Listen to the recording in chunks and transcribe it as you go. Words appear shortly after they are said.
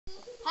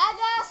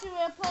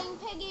we're playing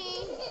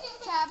Piggy.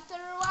 Chapter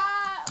 1,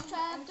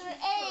 Chapter 8.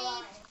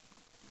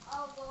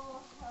 I'll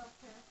go help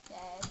her.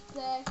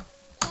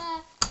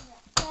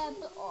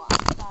 Oh,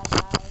 I'm sorry,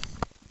 guys.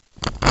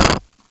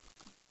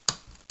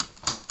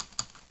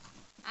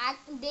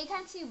 They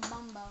can't see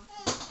Bumbo.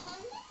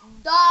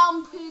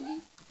 Dumb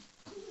Piggy.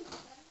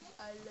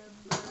 I love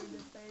bird.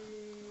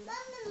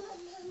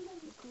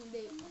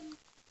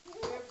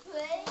 We're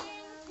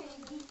playing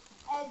Piggy.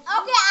 Okay,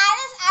 I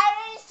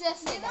already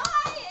just said that.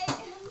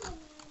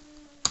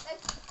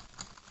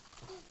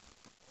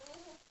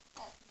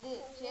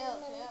 Chill.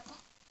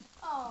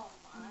 Oh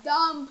my.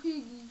 Dumb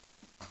Piggy.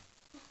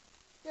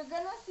 You're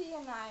gonna see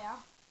Anaya.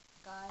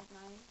 Guys,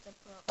 nice the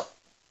pro.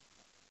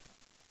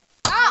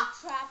 Are you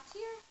trapped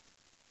here?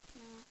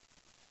 No.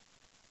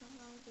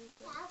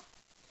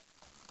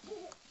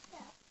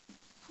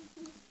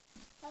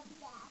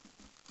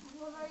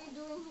 What are you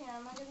doing here?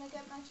 Am I gonna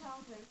get my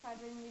challenge verified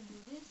when we do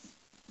this?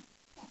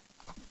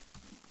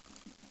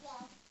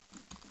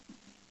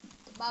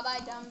 Bye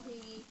bye, dumb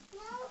Piggy.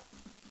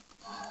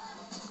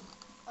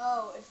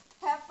 Oh, it's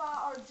Peppa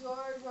or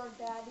George or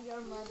Daddy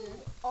or Mother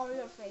or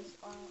your face.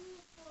 Oh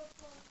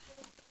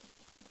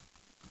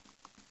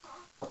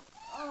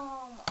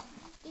my.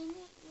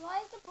 Why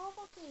is the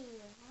purple key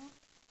here? Huh?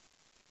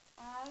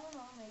 I don't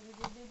know, maybe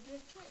they did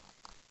their trick.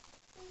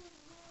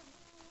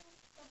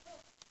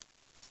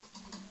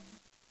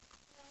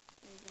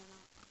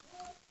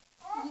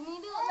 You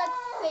need to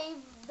save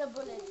the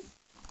bullets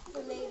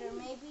for later.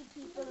 Maybe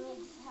people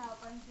need help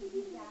until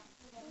he's back.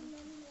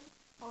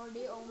 Or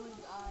they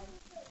almost died.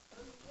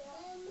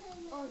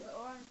 Oh, the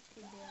orange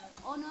key there.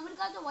 Oh, nobody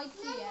got the white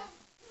key yet.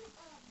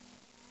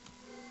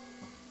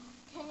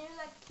 Can you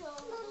kill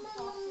the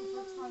foxy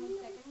for 20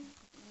 seconds?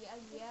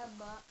 Yeah,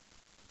 but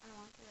I don't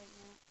want to right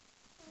now.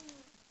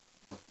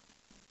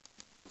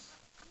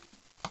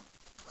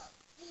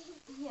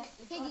 Yes,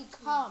 Piggy,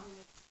 come.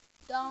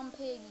 Dumb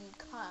Piggy,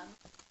 come.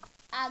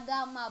 I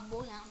got my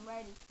boy, I'm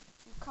ready.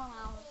 You come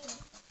out with me.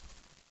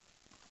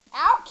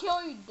 I'll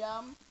kill you,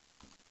 dumb.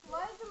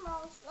 Why is the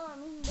mouse down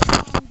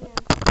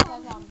there?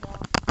 Because I'm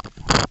dumb.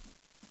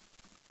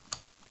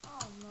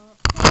 Oh no.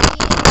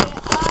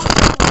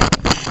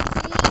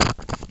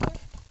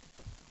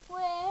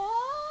 Where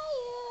are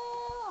you?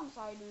 I'm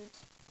sorry, dude.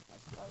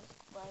 I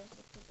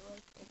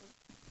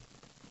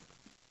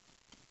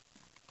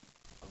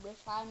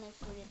wish I made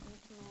sure it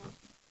beats me.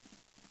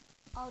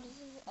 Oh, this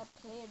is a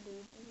player,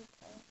 dude. This is a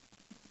player.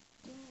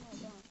 Give me my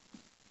gun.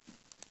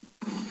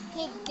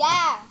 Pig,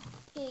 yeah!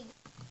 Pig.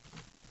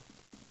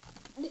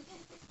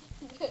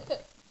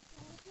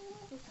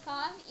 It's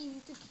kind of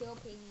easy to kill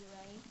Piggy,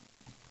 right?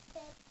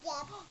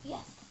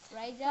 Yes.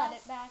 Right, Josh? Got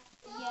it back.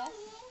 Yes.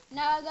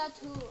 Now I got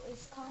two.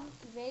 It's kind of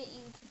very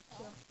easy to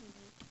kill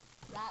Piggy.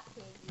 Rat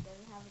Piggy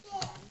doesn't have a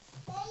chance.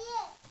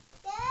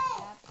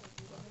 Rat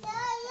Piggy doesn't have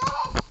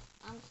a chance.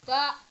 I'm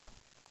stuck.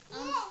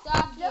 I'm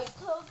stuck here. Just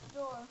close the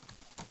door.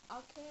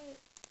 Okay.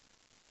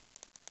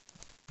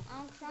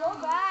 I'm trying. Go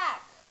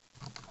back.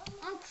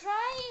 I'm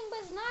trying, but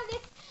it's not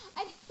it. I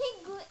think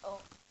good. Oh.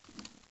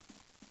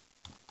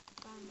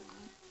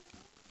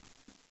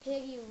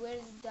 Piggy,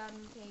 where's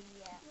dumb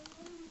Piggy at?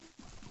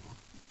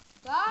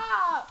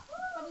 Stop!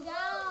 Put it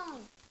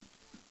down.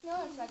 No,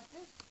 it's like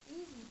this.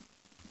 Easy.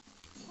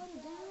 Put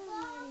it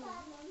down.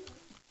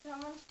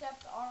 Someone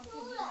stepped on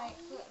Piggy my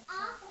foot.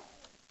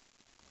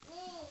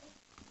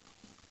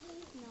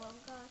 No,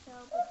 gosh,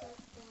 I'll put this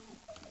down.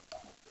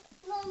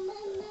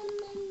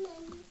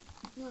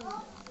 No.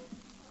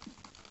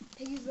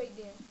 Piggy's right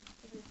there.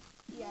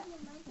 Yeah.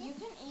 You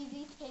can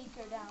easily take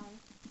her down.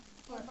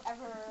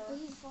 Forever.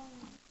 Piggy's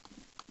falling.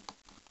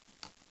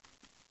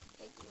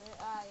 Piggy, where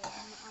are you?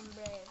 I'm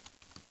brave.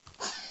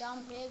 Dumb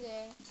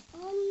Piggy.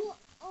 Oh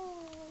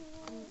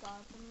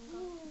God.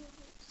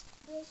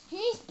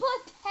 He's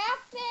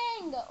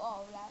protecting.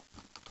 Oh, that.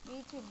 Me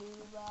too,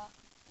 dude.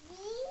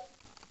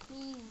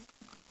 He's.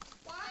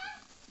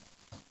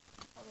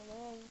 Okay,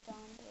 there's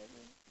Dumb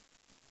Piggy.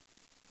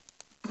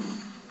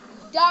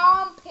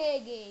 Dumb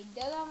Piggy.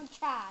 Dumb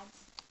chance.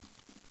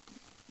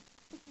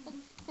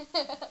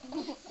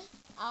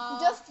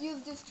 Just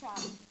use this trap.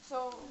 So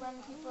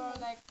when people are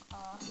like,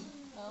 oh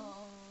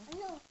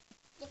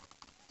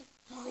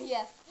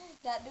yes,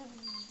 that dude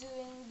is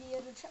doing the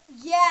other trap.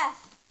 Yes,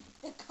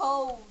 the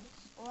code.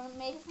 Or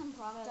make some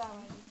progress.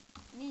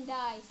 You didn't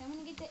die.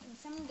 Someone get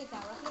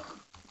that, okay?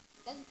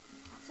 That's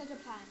such a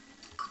plan.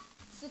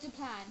 Such a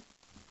plan.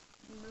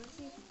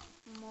 Mercy,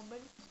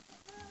 mobile.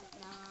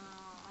 No,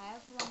 I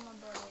have one more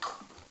bullet.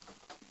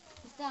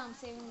 Instead, I'm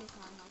saving this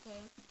one,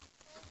 okay?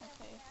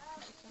 Okay.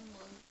 Some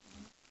bullet.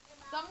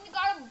 Somebody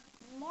got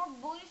more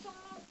bullets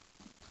somewhere?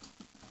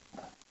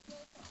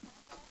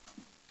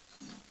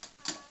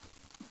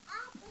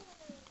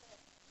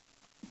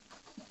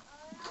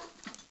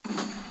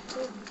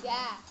 Good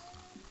guy.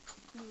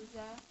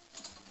 Loser.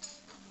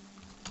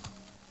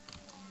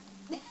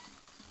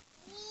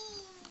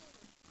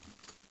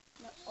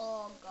 No,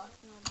 oh gosh,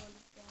 no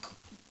bullets there.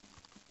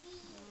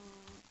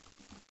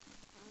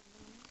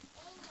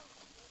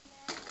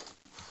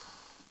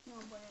 No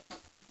bullet.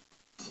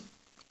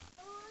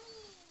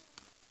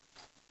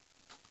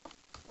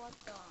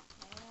 What the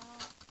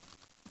hell?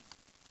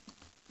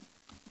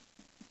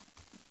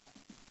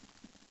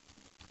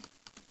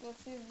 Let's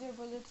see if there are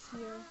bullets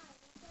here.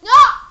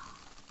 No!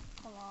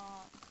 Come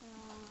on.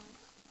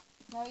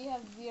 Now you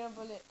have 0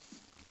 bullets.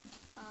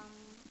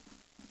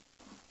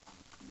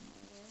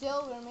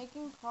 Still, we're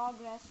making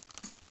progress.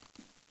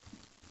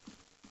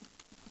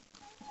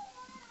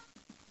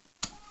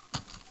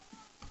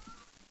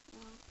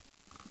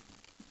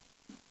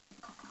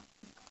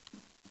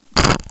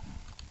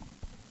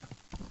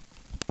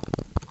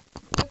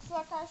 Looks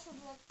like I should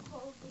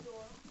close the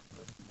door.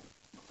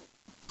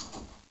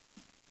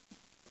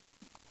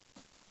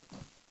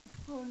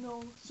 Oh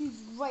no,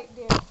 she's right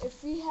there.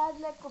 If we had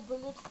a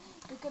bullet,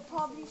 we could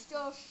probably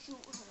still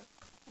shoot her.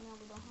 No,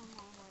 we don't have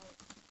more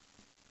bullets.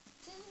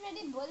 Since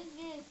already bullets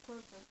here is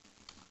perfect.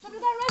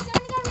 Somebody got wrecked,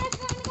 somebody got wrecked,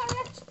 somebody got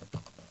wrecked.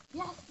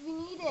 Yes, we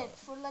need it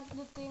for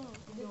the thing.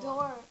 The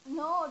door.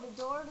 No, the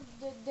door,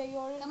 they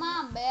already... Come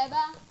on, baby.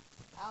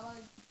 I will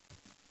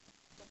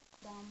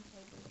dumb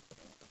table.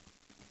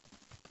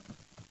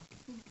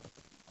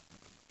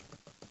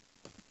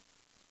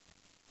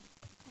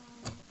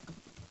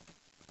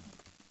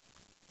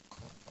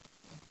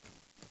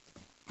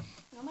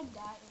 I'm gonna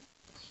die.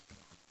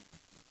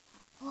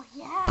 Oh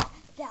yeah,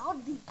 that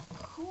would be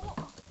cool.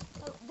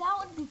 That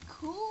would be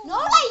cool. No,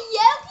 not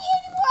yellow key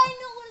anymore. I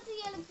know what is a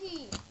yellow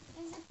key.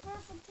 It's the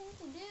perfect thing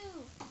to do.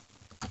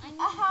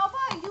 How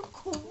about you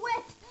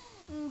quit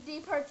the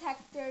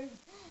protectors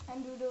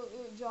and do the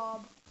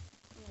job?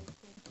 Yeah,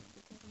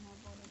 because my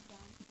boat is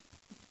down.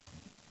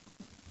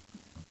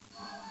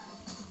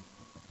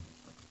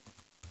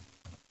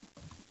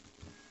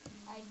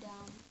 I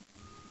down.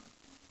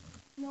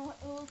 No,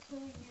 it will kill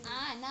you.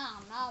 I'm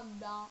not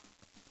down.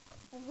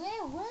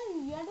 Where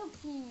is yellow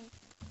key?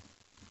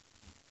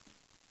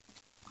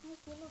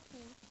 Where's yellow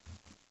key?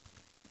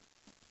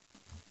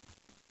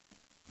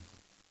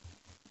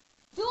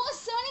 Dude,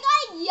 somebody got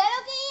a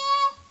yellow key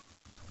yet?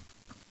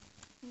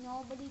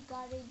 Nobody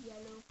got a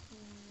yellow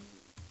key.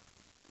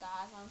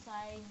 Guys, I'm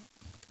sorry.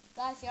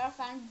 Guys, you're a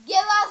fan.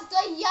 Give us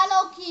the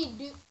yellow key,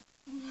 dude.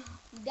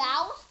 That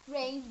was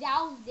strange. That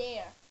was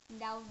there.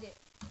 That was it.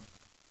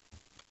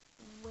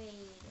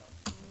 Wait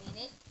a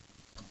minute.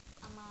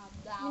 I'm not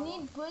down. You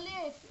need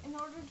bullets in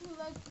order to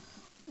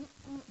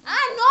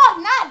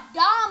I'm not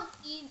dumb.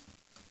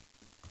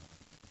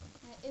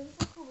 If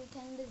it's cool, we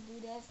can just do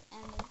this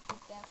and just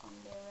put that from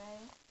there,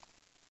 right?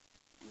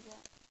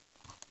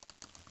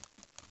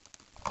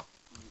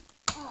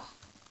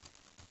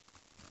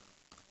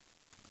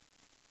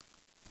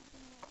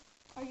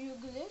 Are you a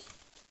glitch?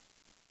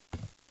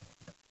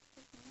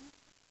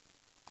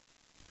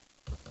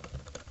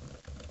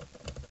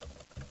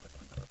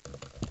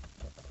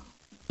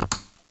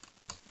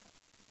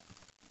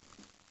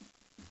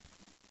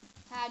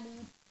 Hi,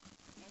 dude.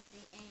 Let's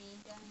see,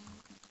 ain't done.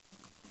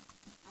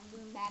 I'm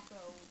doing back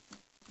road.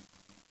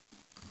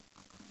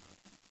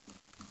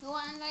 Who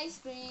wants ice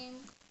cream?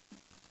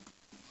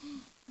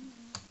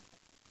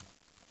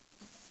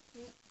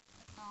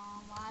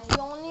 Why? You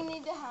only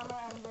need the hammer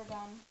and we're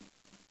done.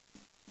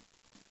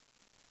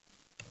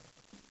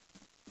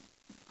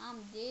 I'm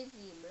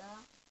dizzy, bro.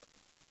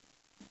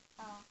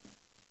 Oh.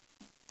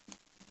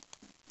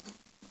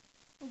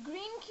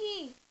 Green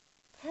key.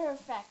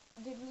 Perfect.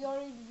 Did we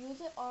already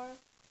use it or?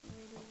 We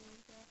don't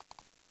use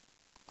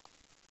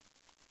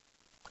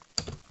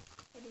it.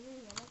 It is a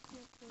yellow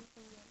key. It's a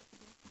yellow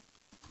key.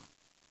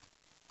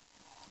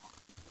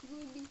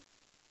 Maybe.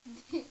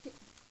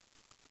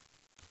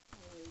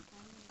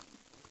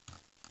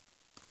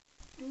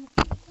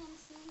 Can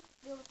see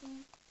building.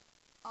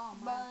 Oh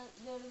my. But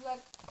there's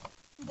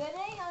did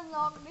they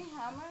unlock the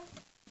hammer?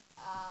 I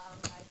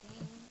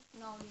think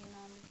no, you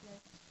know,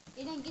 because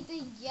you didn't get the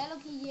yellow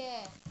key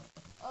yet.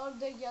 Or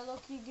the yellow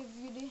key gives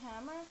you the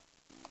hammer?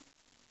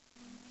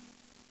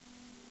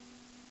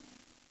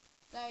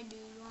 Sorry, dude,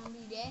 you wanna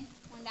be there?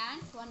 One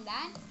dance, one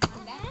dance,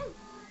 one dance.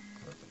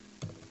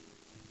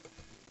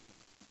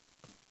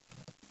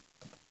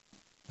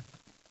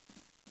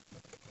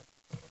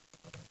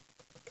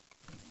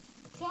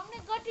 Somebody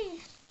got the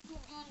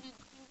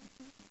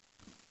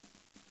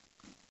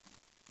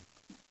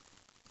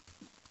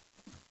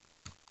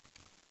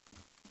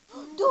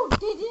Dude,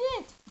 they did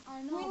it! I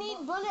know. We need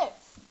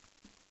bullets.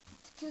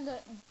 to kill the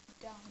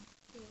dumb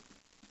pig.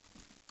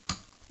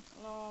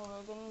 No,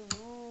 we're gonna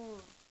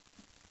lose.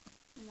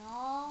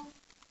 No.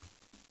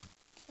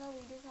 So we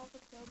just have to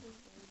kill this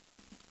dude.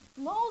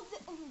 No,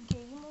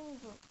 game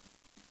over.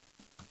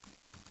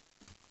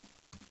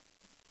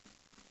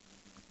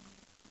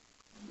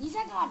 At least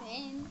I got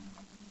in.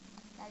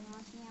 I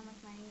want to see how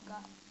much money you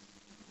got.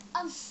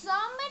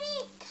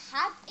 Somebody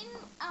hacked in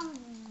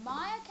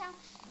my account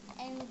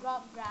and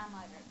got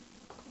grandmother.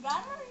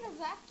 Grandmother is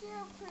actually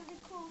a pretty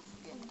cool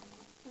skin.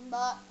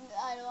 But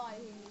I don't want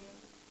to hear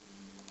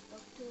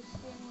Dr.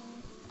 Skin.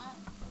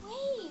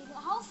 Wait,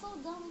 how so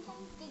dumb? We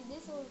can't take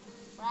this or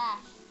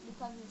trash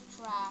because it's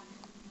trash.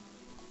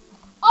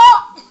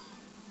 Oh!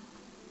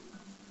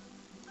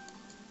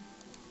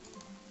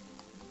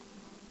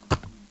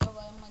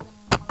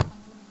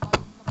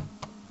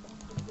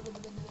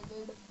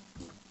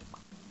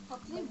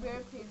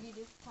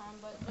 time,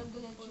 but the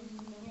glitch is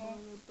here.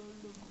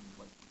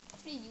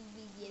 You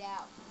get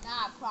out.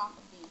 Not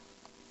property.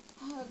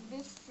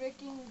 This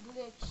freaking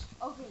glitch.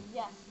 Okay,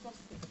 yes, that's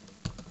good.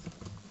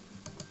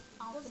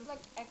 Just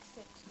like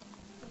exit.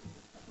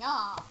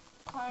 Yeah.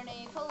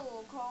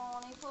 Carnival.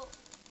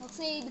 Let's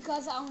see,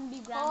 because I want to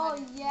be Oh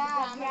grandmother.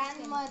 yeah,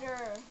 grandmother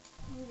grandmother.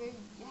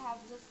 We have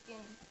the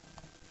skin.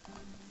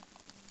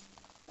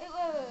 Wait.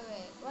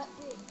 What?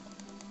 Wait.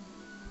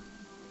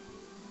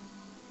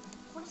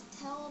 First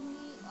tell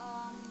me,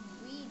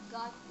 we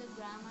got the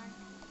grandma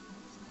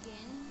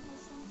skin or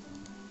something.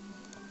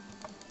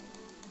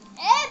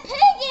 Hey,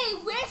 Piggy,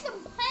 wear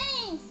some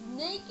pants,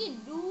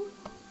 naked dude.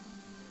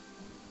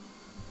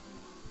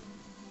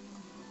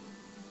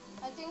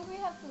 I think we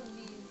have to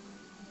leave.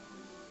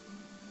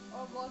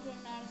 Or go to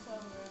another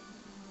server.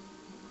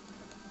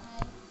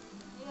 And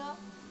yeah.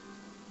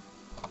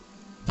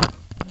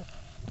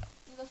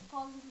 Let's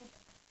pause it.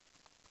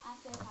 I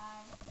say hi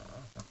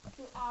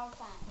to our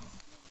fans.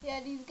 Yeah,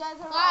 these guys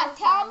are. God,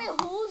 tell me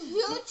who's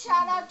huge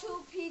shout out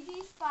to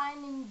Piggy Spy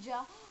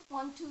Ninja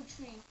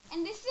 123.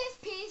 And this is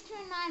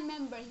P29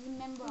 member. He's a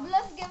member.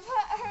 Let's give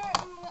her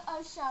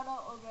a shout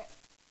out over.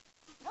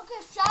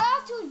 Okay, shout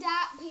out to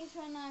that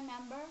P29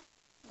 member.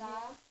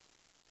 Yeah.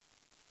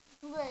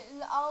 Wait,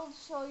 I'll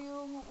show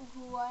you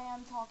who I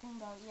am talking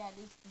about. Yeah,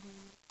 this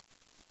dude.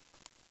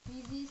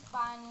 Piggy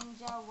Spy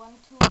Ninja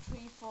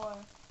 1234.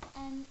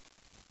 And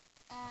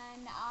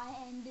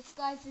this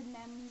guy's he's a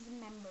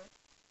member.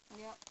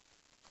 Yep.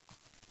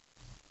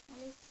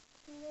 Make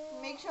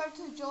Make sure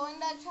to join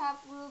that chat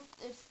group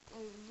if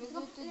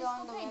visited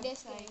on the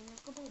website.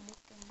 Let's go play this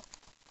game.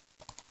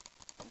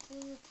 This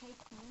is a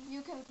take me.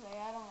 You can play,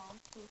 I don't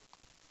want to.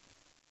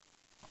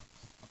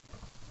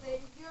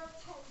 Play your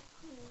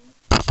tycoon.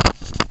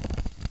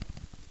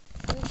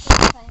 We're just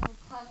playing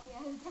with Takia.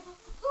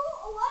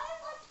 What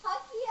is a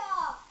Takia?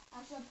 I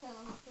should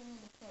pillow. He's putting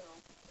the pillow.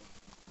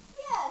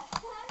 Yes,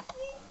 can I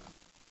see?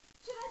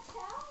 Should I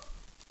tell?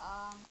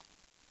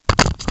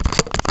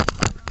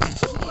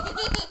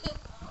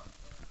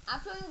 I'm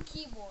playing the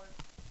keyboard.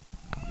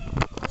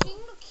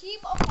 Pushing the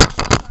keyboard. Oh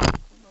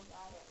my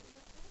god.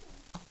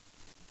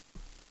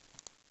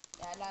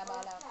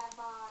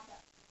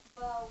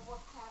 What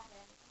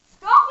happened?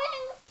 Stop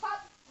playing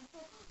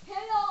with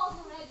pillows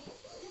already.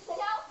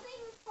 Stop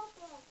playing with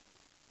pillows.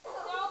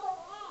 Stop.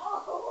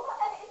 Oh,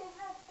 what is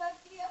a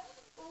Takia?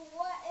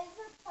 What is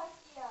a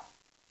Takia?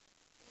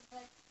 It's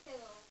like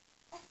pillow.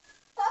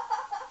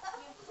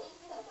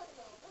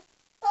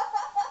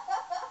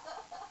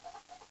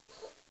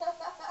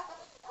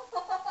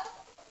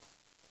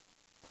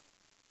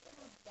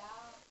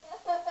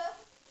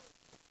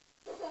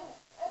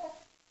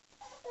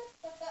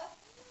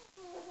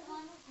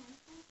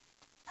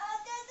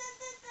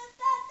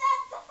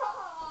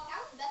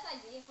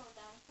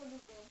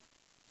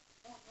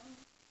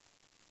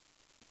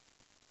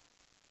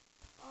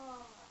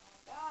 Oh my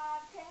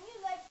god, can you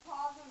like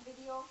pause the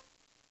video?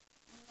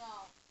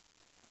 No.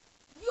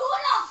 You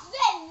not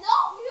said no.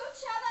 Huge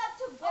shout out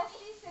to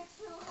Bestie6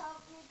 who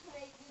helped me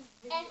create this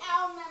video. And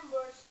our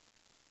members.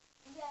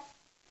 Yes.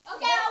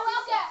 Okay, Yes,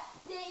 okay.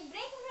 They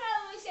break it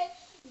around and we say,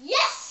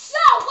 yes,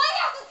 sir. What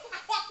else?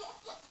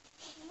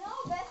 No,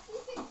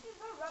 Bestie6 is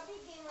a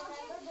rugby game.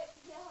 Remember that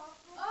he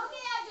helped me?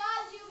 Okay,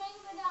 guys, you make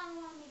me down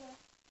 1 meter.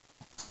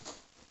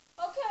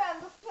 Okay,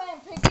 I'm just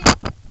playing Piggy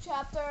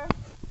chapter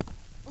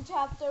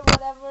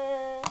whatever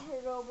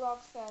her Roblox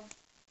says.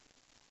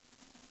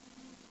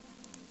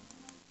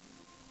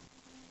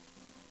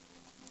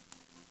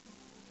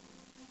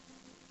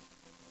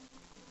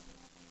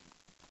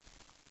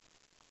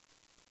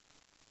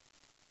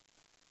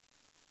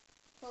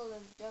 So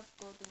let's just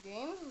go to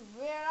games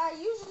where I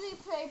usually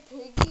play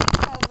Piggy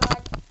because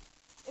like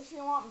if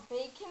you want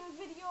bacon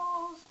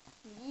videos,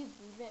 please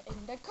leave it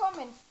in the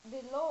comments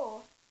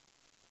below.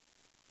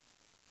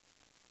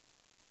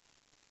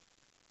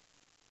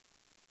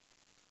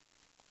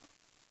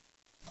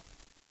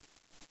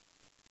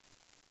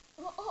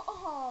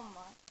 Oh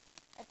my.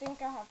 I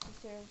think I have to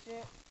search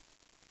it.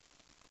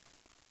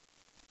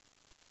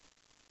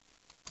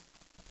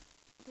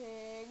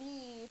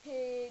 Piggy.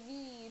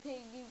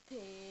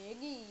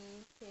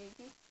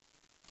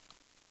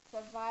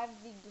 Survive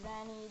the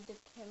granny, the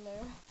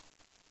killer.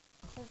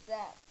 What's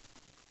that?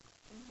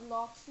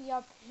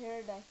 Bloxia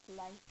Paradise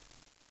Life.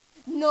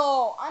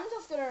 No, I'm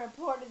just gonna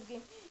report this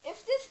game.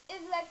 If this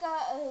is like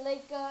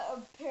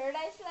a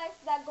Paradise Life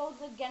that goes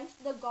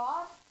against the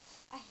god,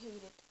 I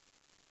hate it.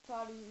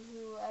 Sorry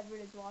whoever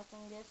is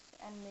watching this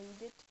and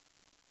made it,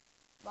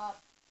 but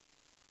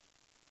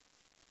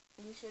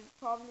you should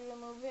probably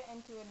remove it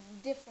into a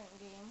different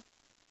game.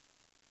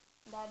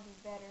 That'd be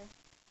better.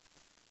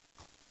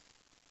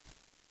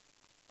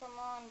 Come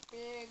on,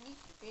 Piggy.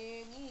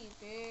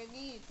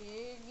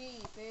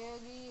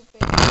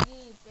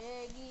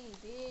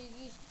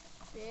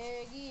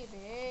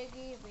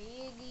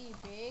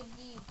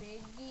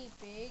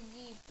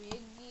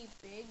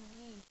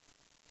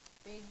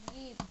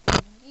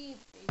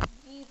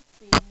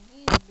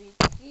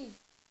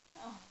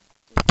 Oh,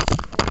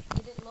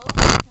 did it load?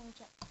 Let me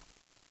check.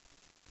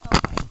 Oh,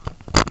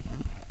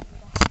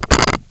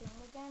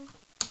 again.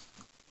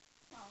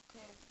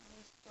 Okay,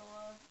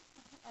 restore.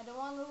 I don't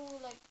want to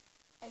like.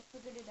 I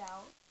figured it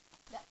out.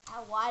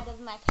 Why does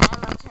my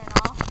camera turn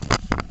off?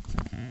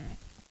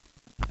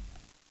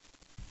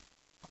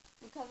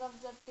 Because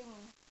of the thing.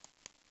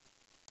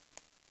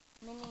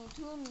 Mini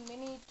toon,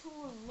 mini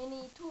toon,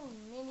 mini toon,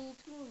 mini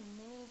toon,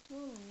 mini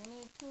toon,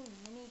 mini toon,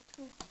 mini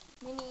toon,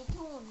 mini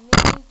toon,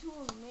 mini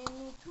toon,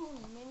 mini toon,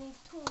 mini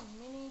toon,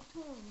 mini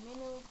toon,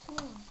 mini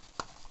toon.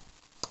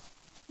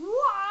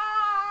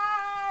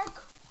 Work!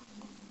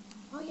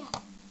 Oh yeah,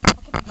 I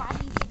can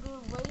finally figure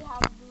out where you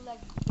have to do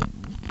like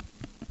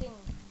thing.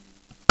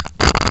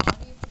 What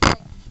do you feel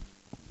like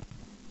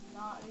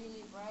not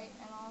really bright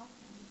and all?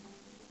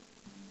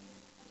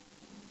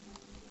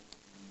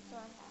 So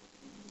I have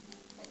to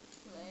like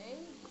play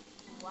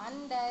one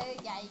day,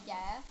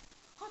 yeah.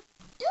 Oh,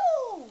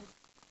 dude!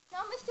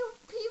 Now Mr.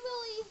 P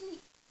will easily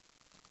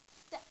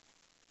step.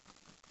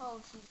 Oh,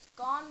 she's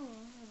gone,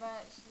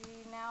 but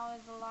she now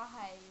is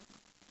alive.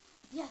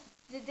 Yes,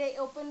 did they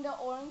open the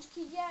orange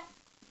key yet?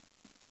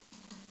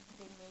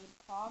 They made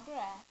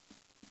progress.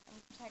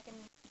 I'm checking.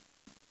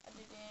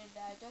 They did.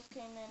 I just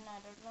came in. I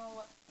don't know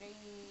what they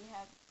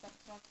have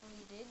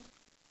successfully did.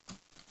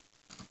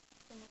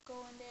 Can you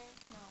go in there?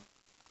 No.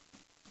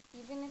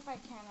 Even if I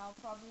can, I'll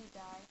probably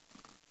die.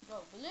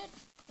 Go,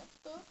 bullets. That's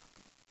good.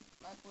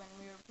 Like when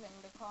we were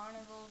playing the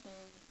carnival,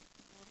 this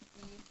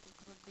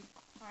would be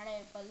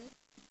carnival.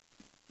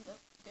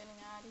 Just getting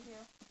out of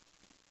here.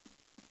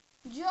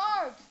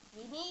 George,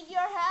 we need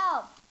your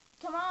help.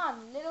 Come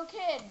on, little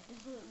kid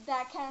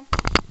that can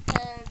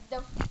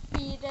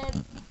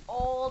defeated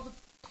old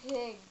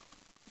pig.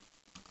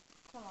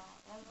 Come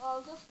on, and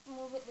I'll just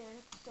move it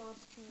there so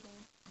it's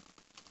cheating.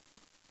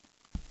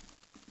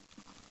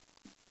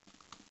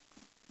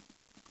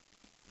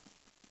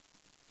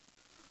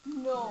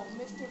 No,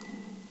 Mr. P.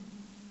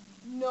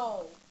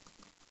 No.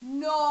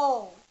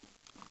 No.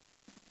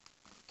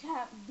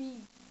 Can't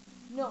be.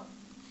 No,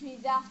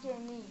 she's after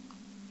me.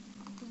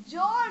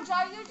 George,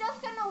 are you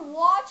just gonna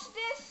watch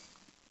this?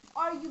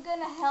 Or are you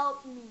gonna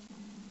help me?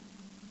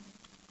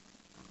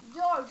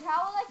 George,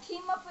 how will I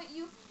team up with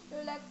you?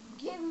 You're like,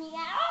 give me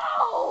out.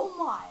 Oh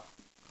my.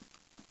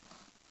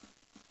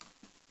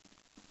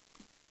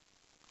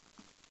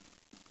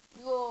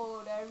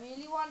 Good, I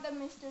really want the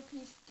Mr.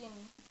 P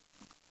skin.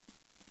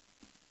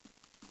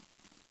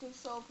 To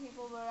show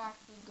people we're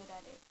actually good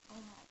at it. Oh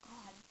my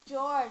god.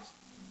 George!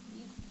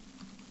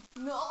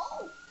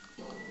 No!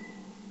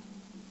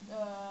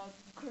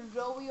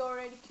 Crowy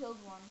already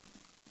killed one.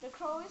 The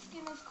Crowy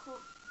skin is cool.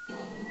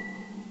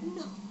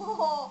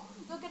 No!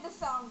 Look at the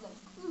sound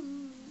like.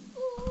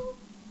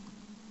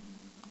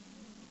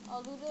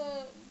 I'll do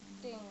the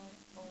thing.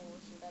 Oh,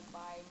 should I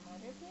buy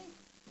Mother Pig?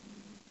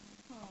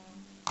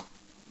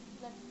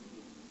 Let's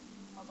see.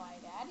 I'll buy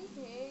Daddy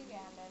Pig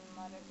and then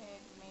Mother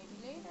Pig maybe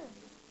later.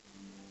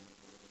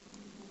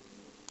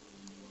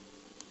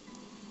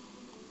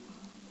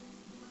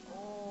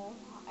 Oh,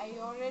 I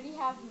already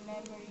have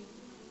memory.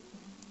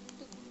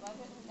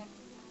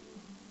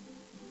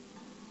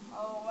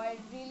 Oh, I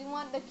really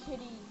want the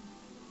kitty.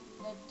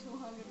 The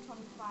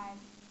 225.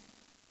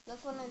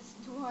 This one is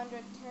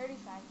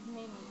 235.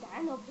 Maybe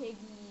Dino Piggy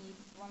is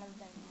one of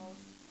the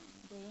most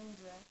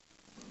dangerous.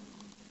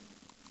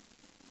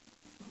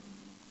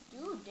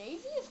 Dude,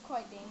 Daisy is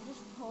quite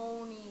dangerous.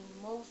 Pony,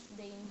 most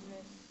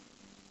dangerous.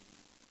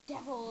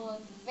 Devil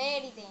is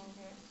very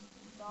dangerous.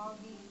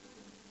 Doggy,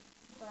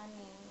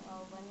 Bunny,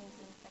 oh, Bunny's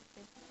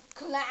infected.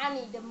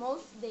 Clanny, the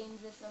most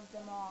dangerous of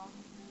them all.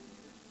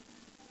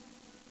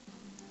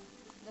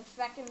 The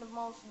second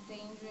most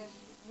dangerous,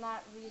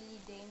 not really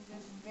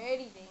dangerous,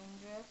 very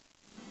dangerous.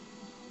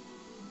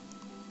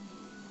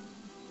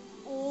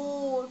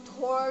 Oh,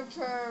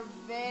 torture,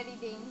 very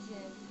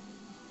dangerous.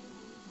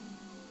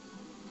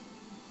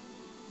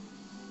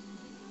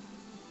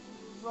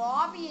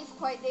 Robbie is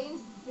quite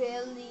dangerous.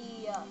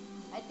 Billy,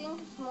 I think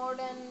it's more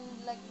than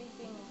like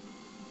they think.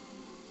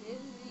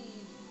 Zizzy.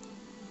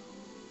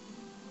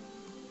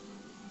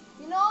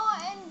 You know,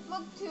 in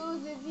book 2,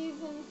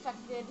 Zizzy's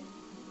infected.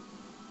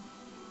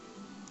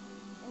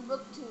 In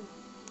book 2.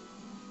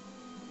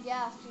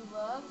 Yeah, she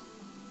was.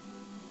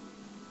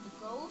 The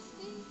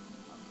ghosty?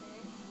 Okay.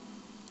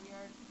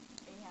 Weird.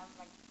 They have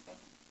like the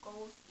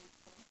ghosty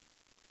thing.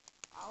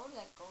 I would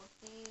like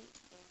ghosty.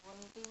 They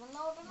wouldn't even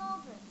know the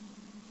notice.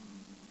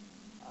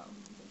 Oh,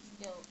 they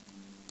still.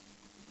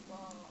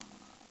 Oh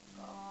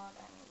my god,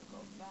 I need to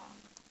go back.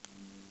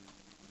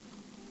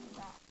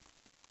 Back.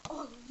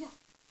 Oh yeah.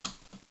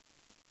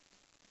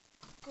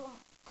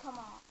 Come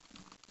on.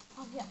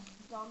 Oh yeah,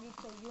 doggy.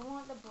 So you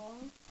want the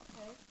bone?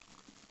 Okay.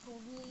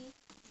 Totally.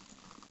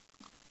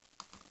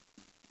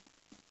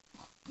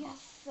 Yes,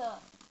 sir.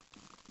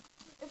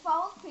 If I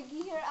was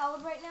Piggy here,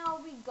 right now I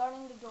would be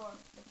guarding the door.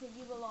 The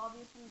Piggy will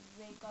obviously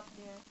wake up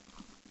there.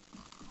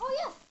 Oh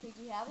yes,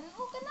 Piggy hasn't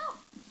woken up.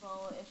 So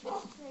if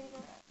it's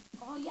traitor,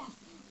 oh yes.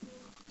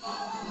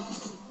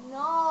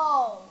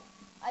 No,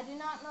 I did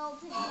not know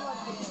Piggy was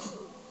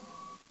there.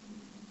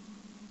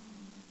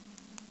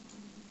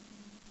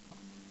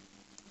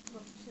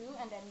 Book 2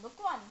 and then book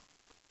 1.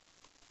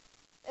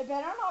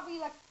 better not be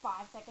like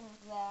 5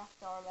 seconds left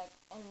or like,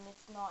 and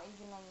it's not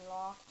even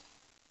unlocked.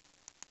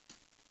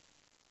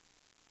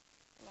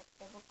 Like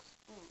the book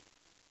school.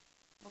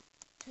 Book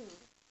 2.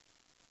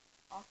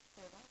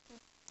 After that,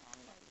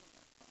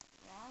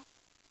 yeah.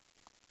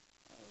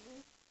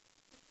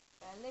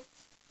 Felix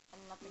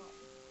and nothing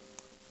else.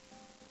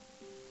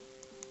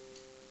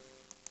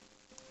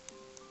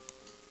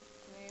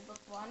 Okay,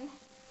 book 1.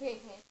 Hey.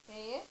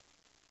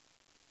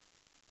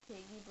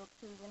 Piggy, book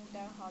 2,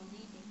 winter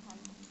holiday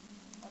hunt.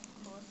 Of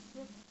course.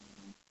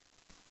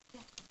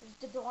 Yeah. Is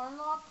the door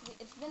unlocked?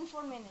 It's been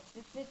 4 minutes.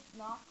 If it's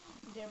not,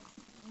 they're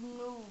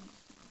noobs.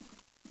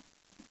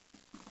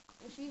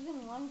 If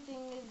even one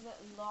thing is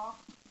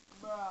locked,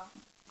 bruh,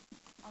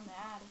 I'm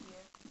out of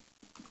here.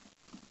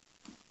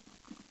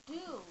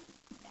 Dude,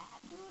 that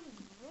dude is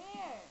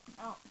rare.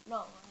 Oh,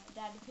 no,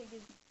 Daddy Pig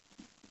is...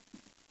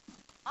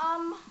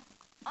 Oh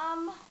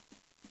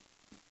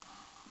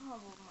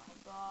my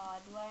god,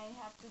 do I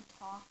have to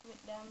talk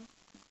with them?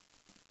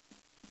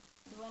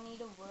 Do I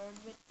need a word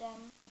with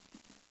them?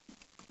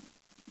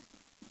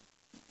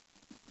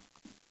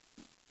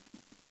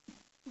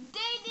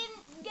 They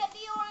didn't get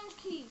the orange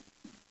key!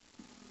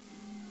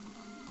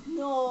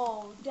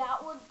 No,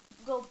 that would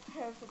go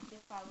perfect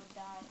if I would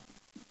die.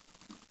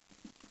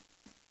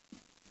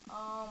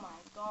 Oh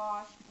my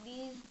gosh,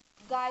 these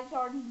guys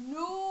are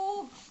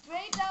noobs!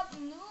 Straight up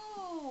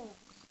noobs!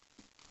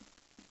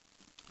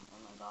 Oh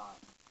my god.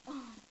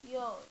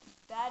 Yo,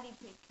 Daddy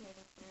Pig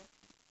character.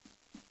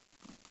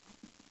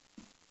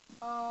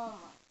 Oh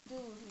my,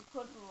 dude, he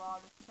put a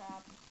lot of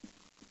traps.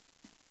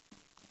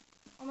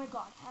 Oh my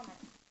god, hammer.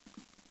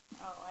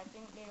 Oh, I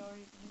think they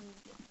already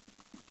used it.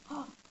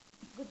 Oh,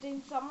 good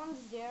thing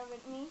someone's there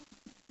with me.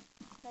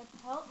 Like,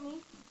 help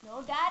me.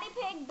 No, Daddy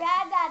Pig,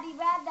 bad daddy,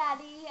 bad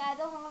daddy. I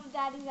don't want a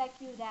daddy like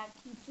you that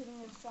keeps hitting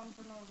his son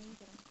for no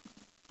reason.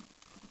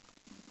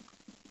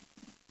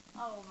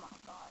 Oh my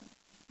god.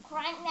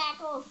 Crank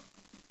Knuckles!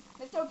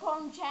 Mr.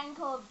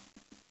 Pomchankov!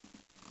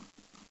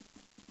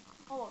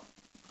 Oh,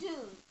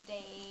 dude,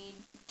 they...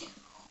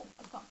 Oh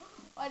my god.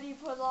 Why do you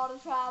put a lot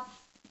of traps?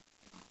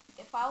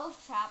 If I was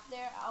trapped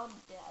there, I would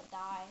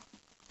die.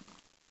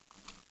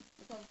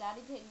 Because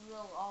Daddy Pig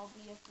will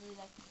obviously,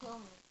 like, kill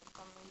me for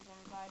some reason,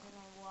 but I don't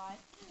know why.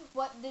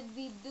 What did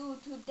we do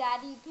to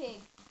Daddy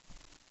Pig?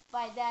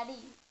 My daddy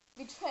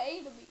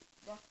betrayed me.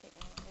 Just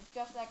kidding. It's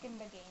just like in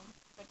the game.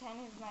 Pretend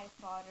he's my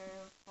father.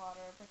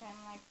 Pretend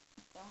like...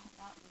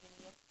 not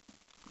really.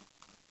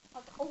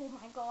 Like, oh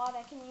my god,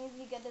 I can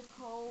easily get the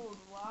code.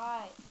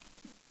 Why?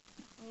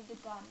 I need the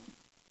gun.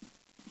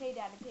 Hey,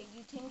 Daddy Pig,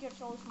 you think you're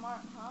so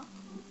smart, huh?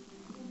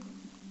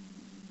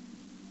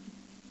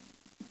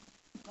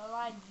 Well,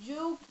 I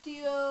juked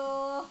you.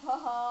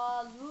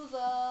 Haha,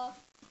 loser.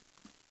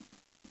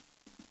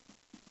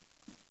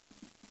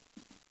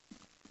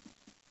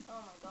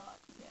 Oh my god.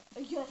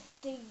 Yeah. Yes,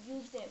 they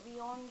used it. We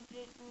only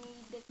didn't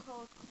need the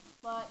code.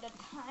 But the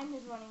time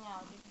is running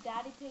out. If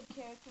Daddy Pig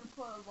character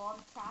put a lot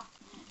of traps,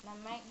 and I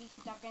might be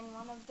stuck in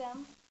one of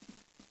them.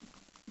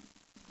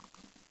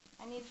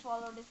 I need to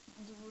follow this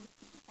dude.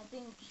 I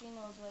think she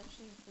knows what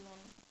she's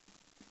doing.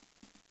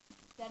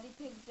 Daddy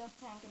Pig's just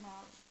tanking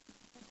out.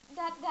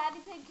 That Daddy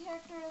Pig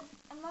character is...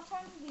 I'm not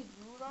trying to be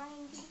rude or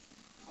anything.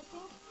 I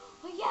think...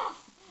 Oh yes!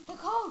 The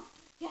code!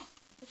 Yes!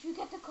 If you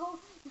get the code,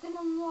 you can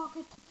unlock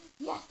it.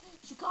 Yes!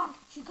 She got it!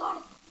 She got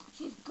it!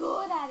 She's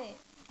good at it!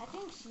 I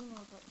think she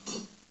knows what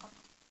she's up.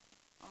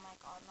 Oh my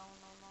god, no.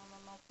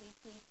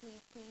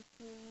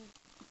 Please.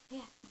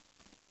 Yes!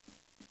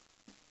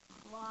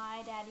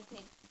 Why, Daddy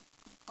Pig?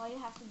 Why you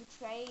have to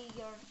betray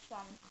your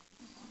son?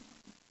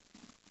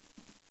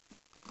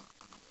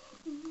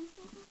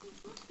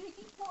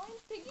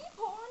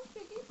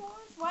 Piggy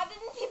points. Why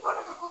didn't he put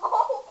a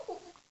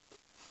code?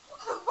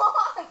 Come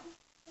on!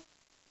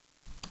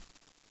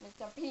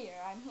 Mr. Peter,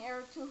 I'm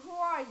here to... Who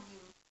are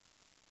you?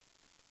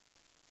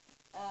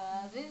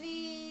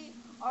 Lily,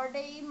 are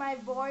they my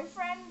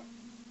boyfriend?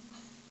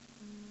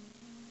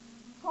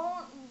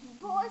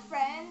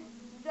 Boyfriend?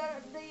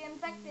 The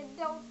infected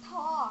don't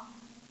talk.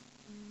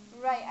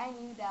 Right, I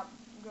knew that,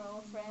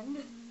 girlfriend.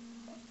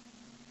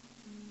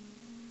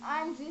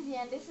 I'm Zizzy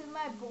and this is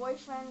my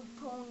boyfriend,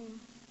 Pony.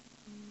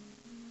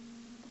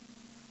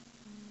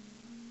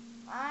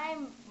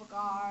 I'm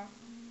Vagar.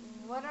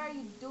 What are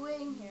you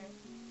doing here?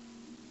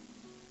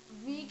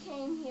 We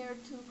came here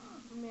to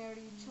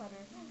marry each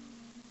other.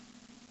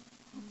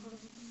 For the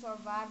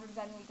survivors,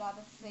 and we got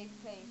a safe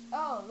place.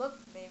 Oh, look,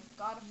 they've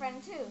got a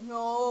friend too.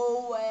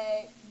 No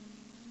way.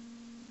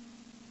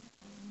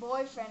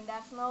 Boyfriend,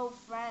 that's no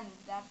friend.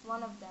 That's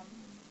one of them.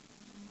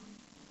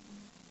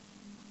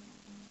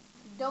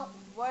 Don't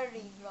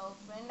worry,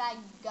 girlfriend. I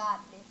got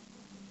this.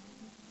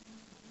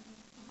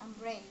 I'm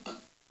brave.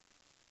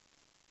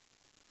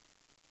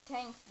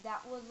 Thanks,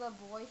 that was a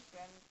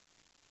boyfriend.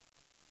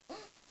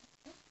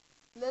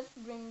 Let's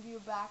bring you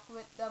back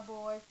with the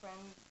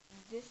boyfriend.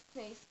 This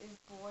place is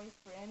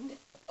boyfriend.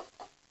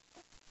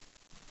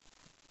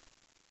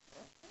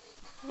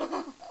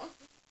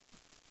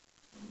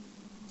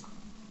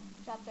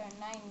 Chapter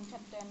 9.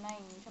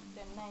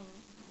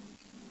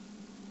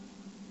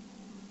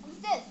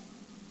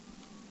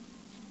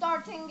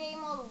 starting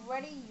game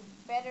already. You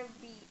better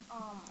be.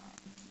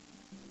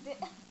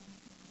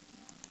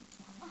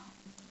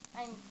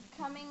 I'm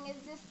coming. Is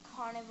this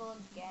carnival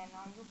again?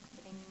 Are you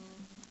kidding me?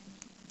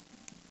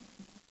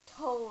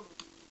 Totally.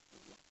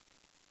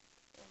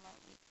 It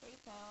might be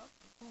freaked out.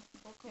 Oh,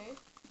 okay.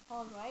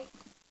 Alright.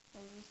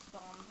 There's a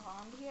spawn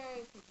pond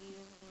here. Piggy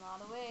is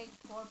not awake.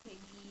 Poor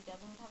Piggy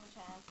doesn't have a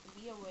chance to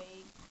be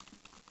awake.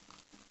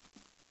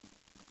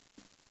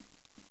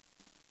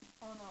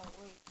 Oh no,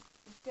 wait.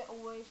 Let's get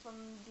away from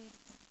these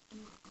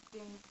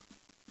things.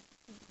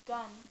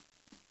 Gun.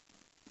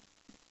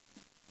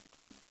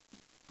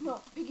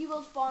 No, Piggy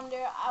will spawn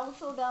there. I was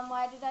so dumb.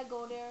 Why did I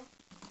go there?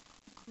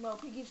 No,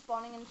 Piggy's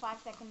spawning in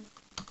 5 seconds.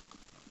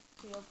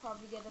 So he'll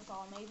probably get us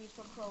all. Maybe it's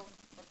a crow.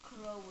 The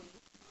crowy.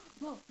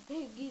 No,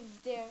 Piggy's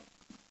there.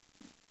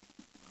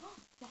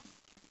 Yes.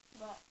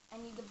 But I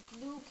need the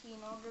blue key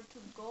in order to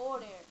go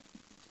there.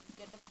 To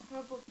get the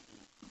purple key.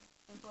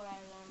 That's what I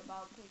learned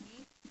about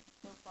Piggy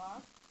so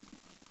far.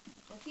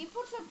 If he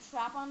puts a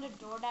trap on the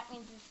door, that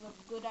means it's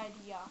a good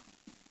idea.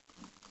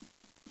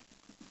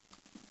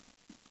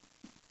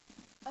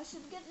 I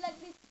should get like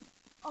this.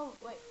 Oh,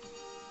 wait.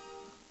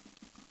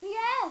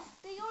 Yes!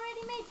 They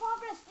already made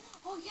progress!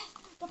 Oh, yes!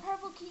 The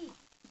purple key!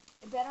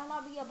 It better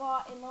not be a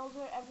bot. It knows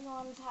where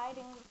everyone's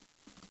hiding.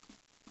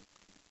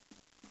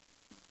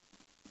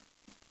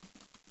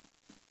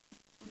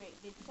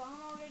 Wait, did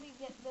someone already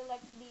get the,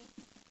 like,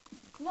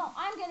 the... No,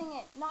 I'm getting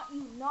it! Not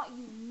you, not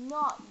you,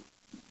 not you!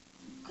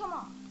 Come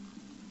on!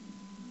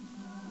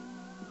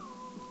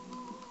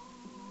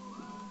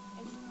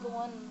 It's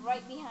going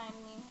right behind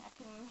me. I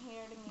can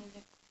hear the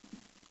music.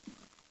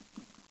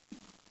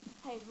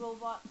 Hey,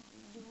 robot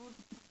dude.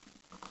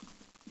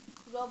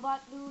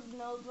 Robot dude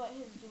knows what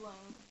he's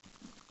doing.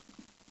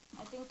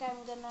 I think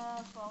I'm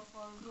gonna fall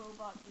for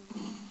robot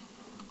dude.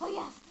 Oh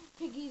yes!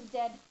 Piggy's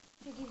dead.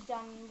 Piggy's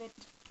done with,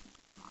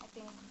 I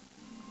think.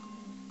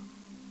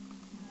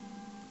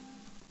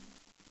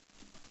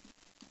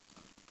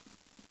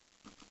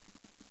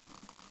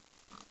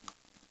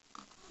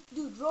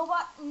 Dude,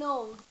 robot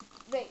knows.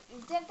 Wait,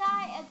 is that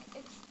guy a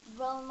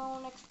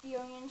well-known,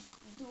 experienced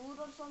dude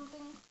or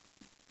something?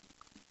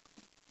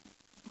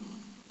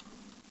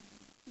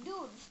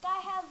 Dude, this guy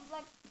has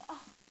like,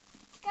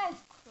 this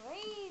guy's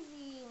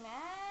crazy,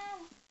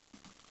 man.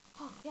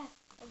 Oh yes,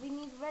 we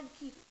need red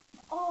key.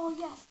 Oh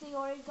yes, they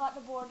already got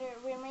the border.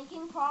 We're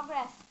making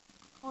progress.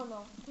 Oh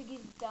no,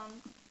 Piggy's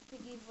done.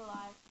 Piggy's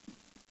alive.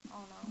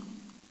 Oh no.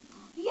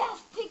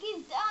 Yes,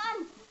 Piggy's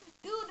done.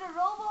 Dude, the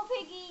Robo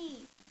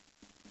Piggy.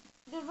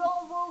 The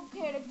Robo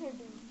character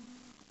dude.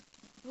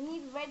 We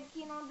need red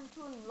key in order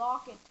to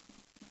unlock it.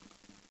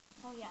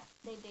 Oh yes,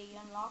 they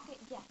unlock it.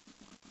 Yes.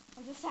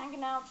 I'm just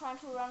hanging out, trying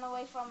to run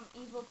away from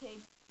evil pig.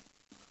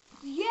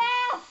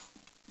 Yes!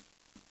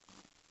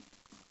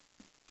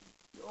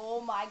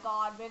 Oh my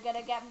god, we're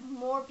gonna get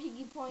more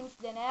piggy points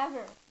than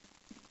ever.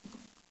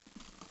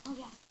 Oh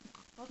yes,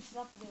 what's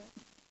up there?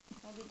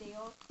 Maybe they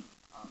all...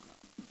 Oh no.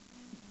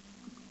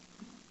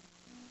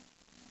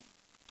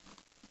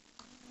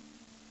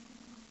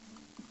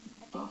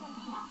 I think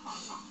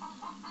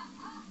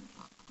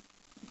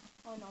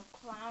Oh no,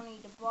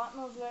 Clowny, the bot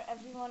knows where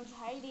everyone's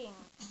hiding.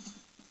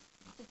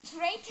 The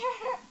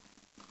traitor!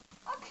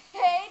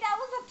 Okay, that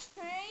was a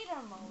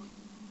traitor mode.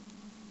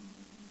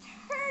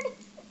 Turd!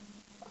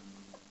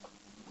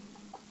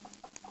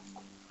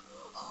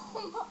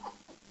 Oh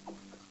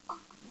my!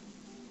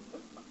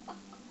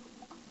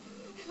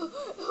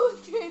 Who's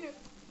traitor?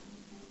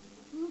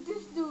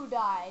 This dude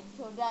died,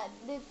 so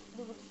this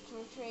dude's a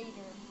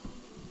traitor.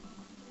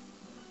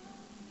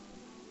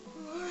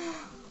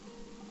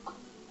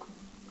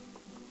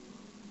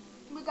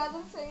 You guys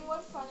are saying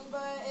what's funny,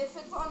 but if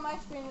it's on my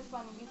screen, it's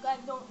funny. You guys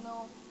don't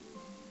know.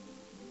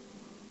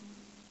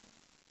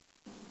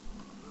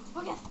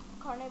 Oh yes,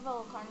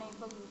 carnival,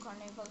 carnival,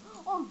 carnival.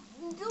 Oh,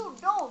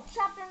 dude, no,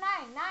 chapter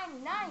 9,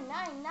 9, 9,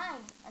 9, 9.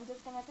 I'm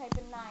just gonna type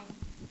in 9.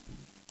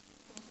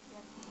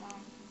 Yes,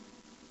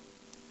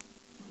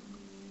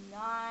 9.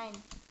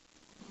 9.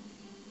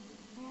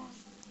 Yes.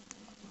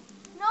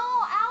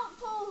 No,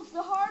 outpost,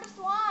 the hardest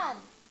one.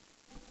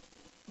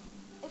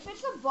 If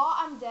it's a bot,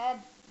 I'm dead.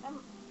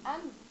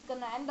 I'm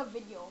gonna end the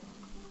video.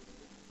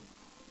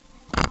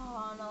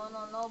 Oh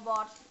no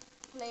bots.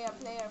 Player.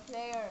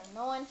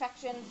 No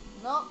infections.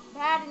 No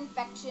bad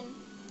infection.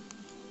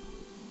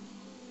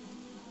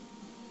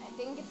 I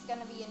think it's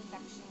gonna be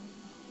infection.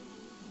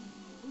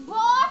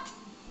 Bot!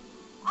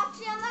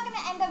 Actually, I'm not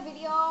gonna end the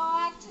video.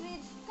 Actually,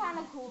 it's kind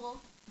of cool.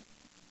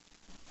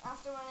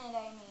 After one I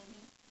maybe.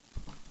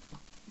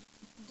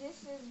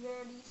 This is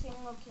where the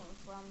signal came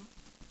from.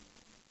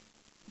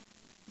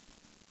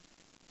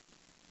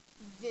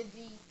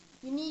 Dizzy.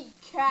 You need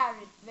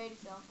carrots. Very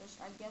selfish.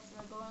 I guess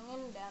we're going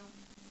in them.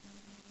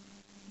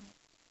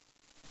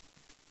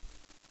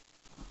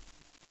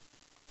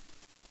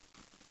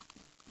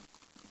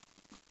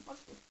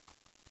 What's this?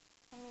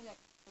 Let me like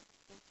fix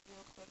this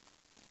real quick.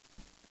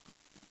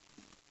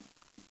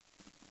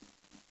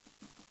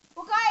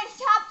 Well guys,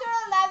 chapter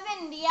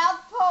 11, the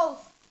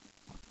outpost.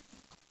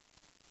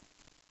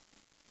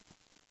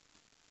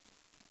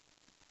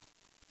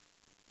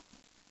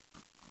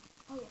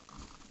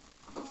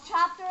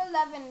 after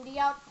 11, the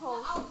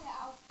outpost.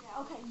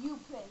 Okay, you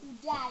play. You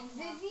die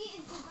now. Zizzy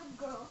is a good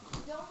girl.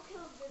 Don't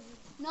kill Zizzy.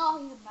 No,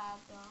 he's a bad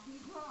girl.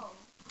 No.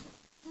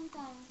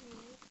 Sometimes he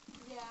is.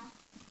 Yeah.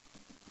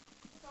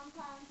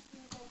 Sometimes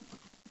he's like,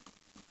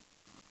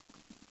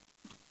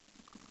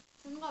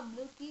 Some got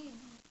blue key.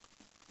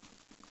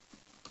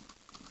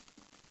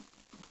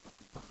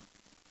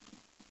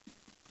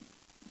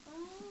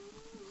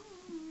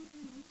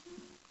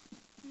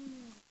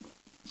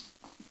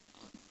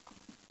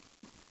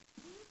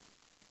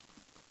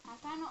 I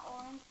found an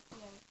orange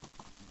plate.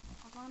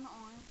 I found an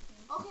orange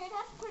plate. okay,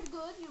 that's pretty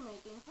good. You're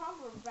making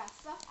progress.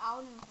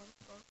 Out in first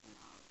person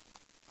out.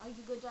 Are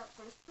you good at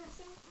first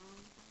person?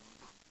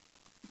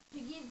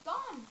 Piggy is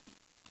gone.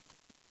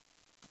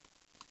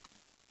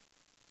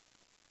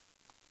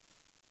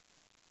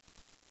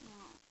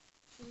 No.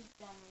 She's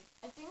done.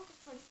 I think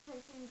first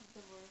person is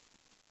the worst.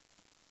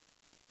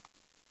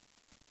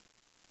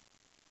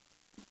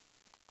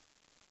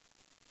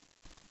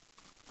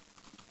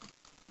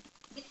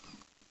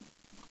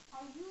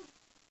 Are you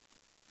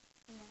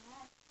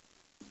mad?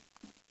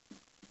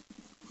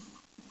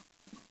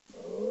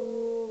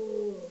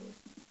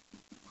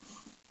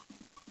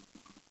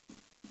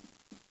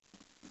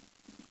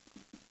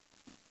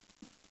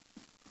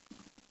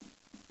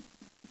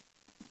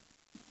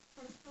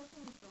 First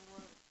person is the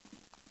worst.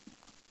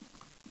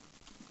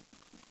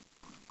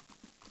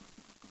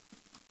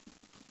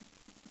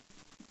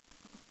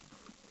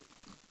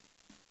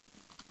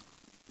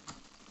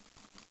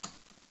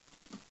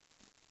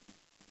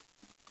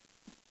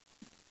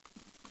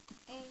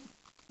 Hey,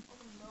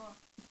 Open the door.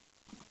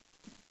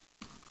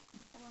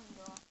 open the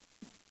door.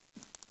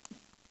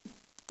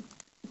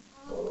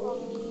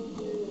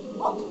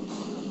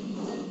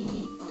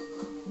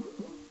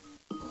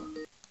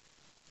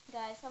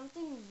 Guys,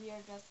 something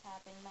weird just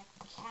happened. My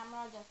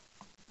camera just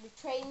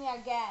betrayed me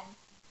again.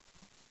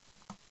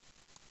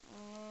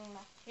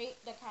 I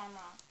hate the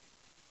camera.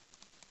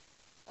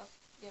 Let's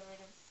get rid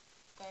of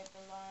Skype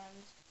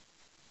alarms.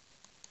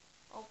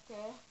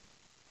 Okay.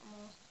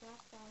 Almost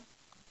last time.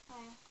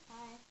 Hi.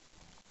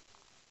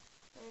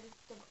 Where is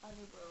the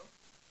other girl?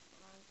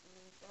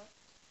 That.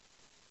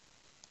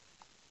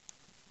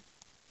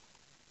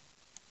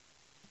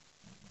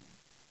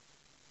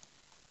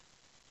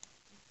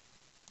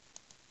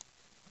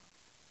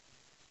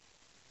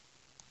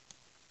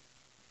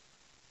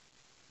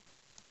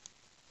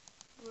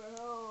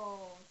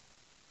 Bro.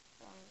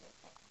 Someone's just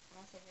like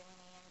messaging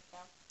me and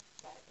stuff.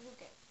 But who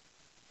cares?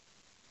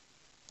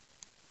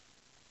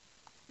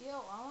 Yo,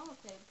 I wanna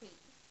play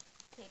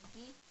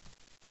piggy.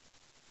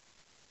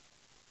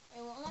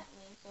 It won't let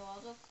me, so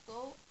I'll just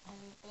go and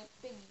play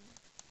piggy.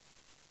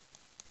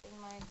 In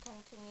my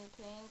continue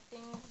playing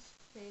things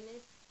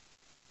playlist.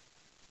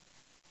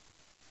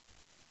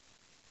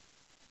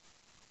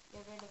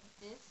 Get rid of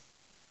this.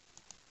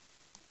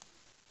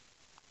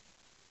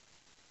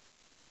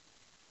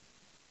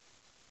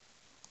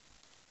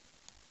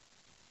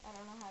 I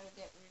don't know how to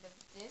get rid of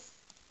this.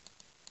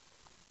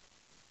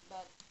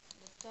 But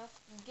let's just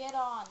get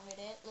on with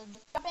it. Let's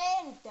just jump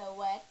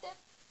into it.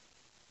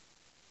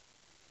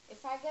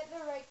 If I get the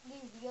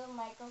real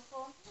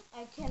microphone,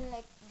 I can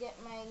like get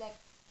my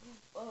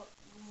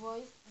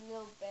voice a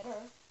little better.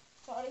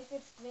 Sorry if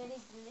it's very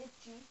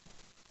glitchy.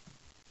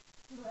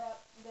 But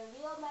the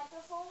real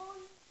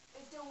microphone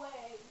is the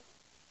way.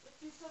 If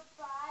you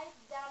subscribe,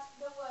 that's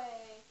the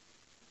way.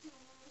 To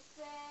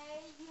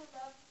say you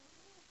love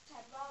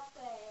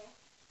Chadlotte.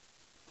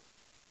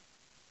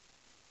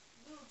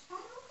 Dude,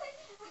 Chadlotte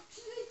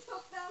actually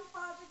took down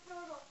Project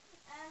Turtle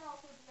and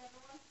also the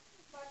other one.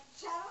 But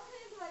Chadlotte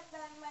is like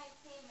my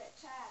favorite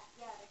Chad.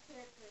 Yeah, the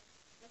character.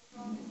 The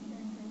strongest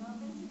character. Not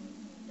that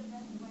he's the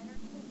best fighter.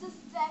 It's the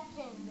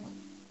second.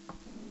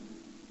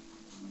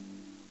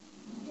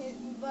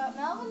 But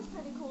Melvin's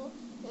pretty cool.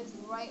 It's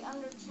right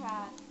under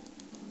Chad.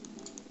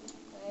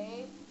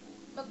 Okay.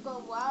 Look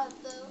at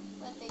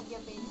what they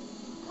give me.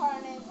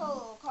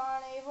 Carnival.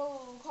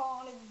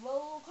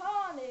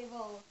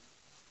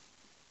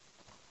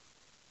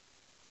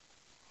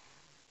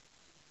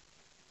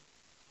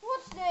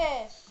 What's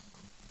this?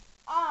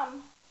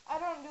 I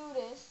don't do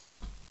this.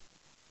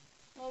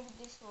 Maybe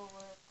this will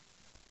work.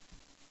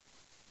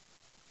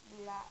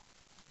 Blah.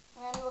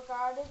 When we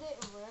recorded it,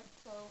 it worked,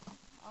 so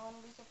I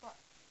wouldn't be surprised.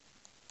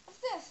 What's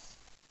this?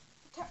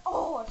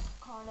 Oh, it's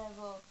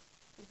carnival.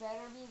 You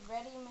better be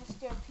ready,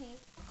 Mr. P.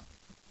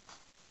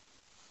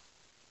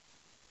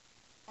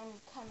 I'm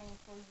coming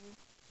for you.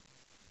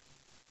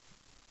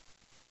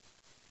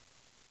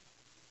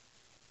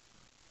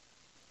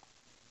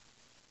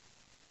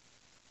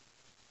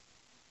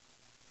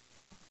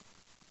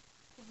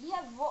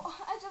 Yeah,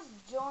 I just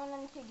joined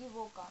and Piggy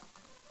woke up.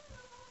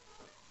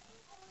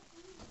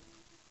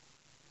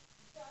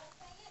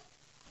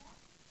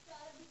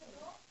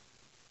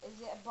 Is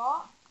it a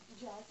bot?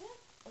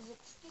 Is it?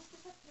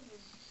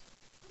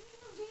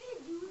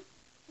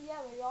 Yeah,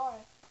 we are.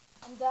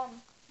 I'm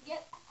done.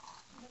 Get.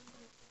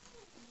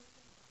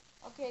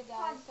 Okay,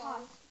 guys.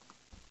 Pause.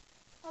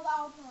 Hold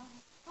on.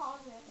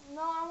 Pause it.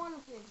 No, I want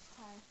to play this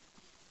time.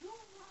 No,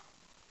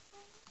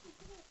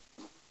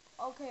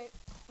 Okay,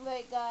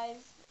 wait guys,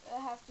 I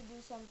have to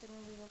do something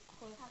real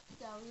quick.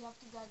 We have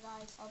to go,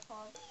 guys. I'll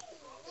pause.